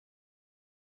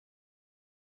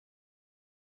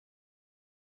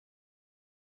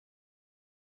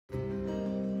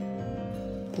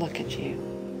Look at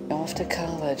you. Off to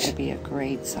college to be a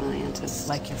great scientist.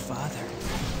 Like your father.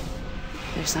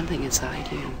 There's something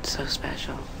inside you so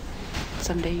special.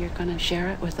 Someday you're gonna share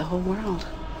it with the whole world.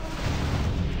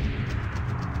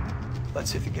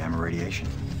 Let's hit the gamma radiation.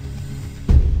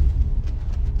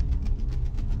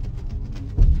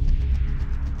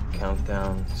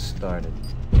 Countdown started.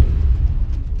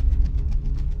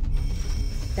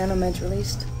 Nanomeds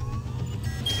released.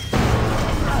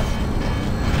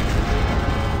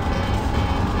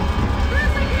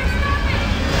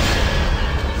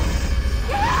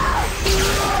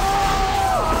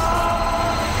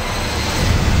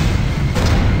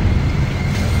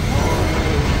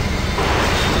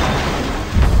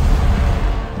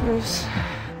 Bruce,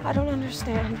 I don't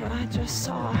understand what I just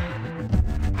saw.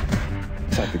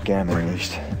 It's like the gamma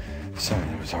released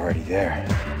something that was already there.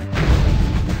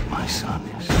 My son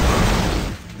is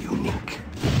unique,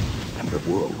 and the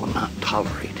world will not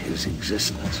tolerate his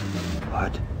existence.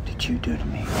 What did you do to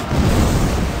me?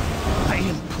 I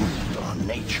improved on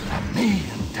nature a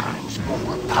million times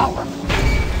more powerful.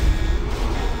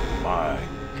 My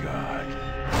God.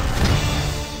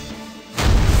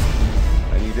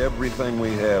 I need everything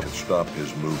we have to stop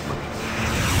his movement.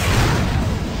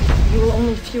 You will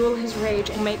only fuel his rage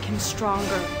and make him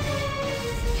stronger.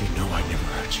 You know I never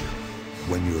hurt you.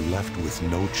 When you're left with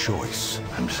no choice.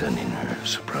 I'm sending her a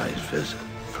surprise visit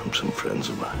from some friends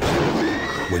of mine.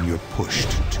 When you're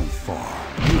pushed too far.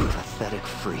 You pathetic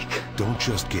freak. Don't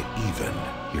just get even.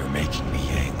 You're making me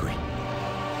angry.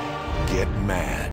 Get mad.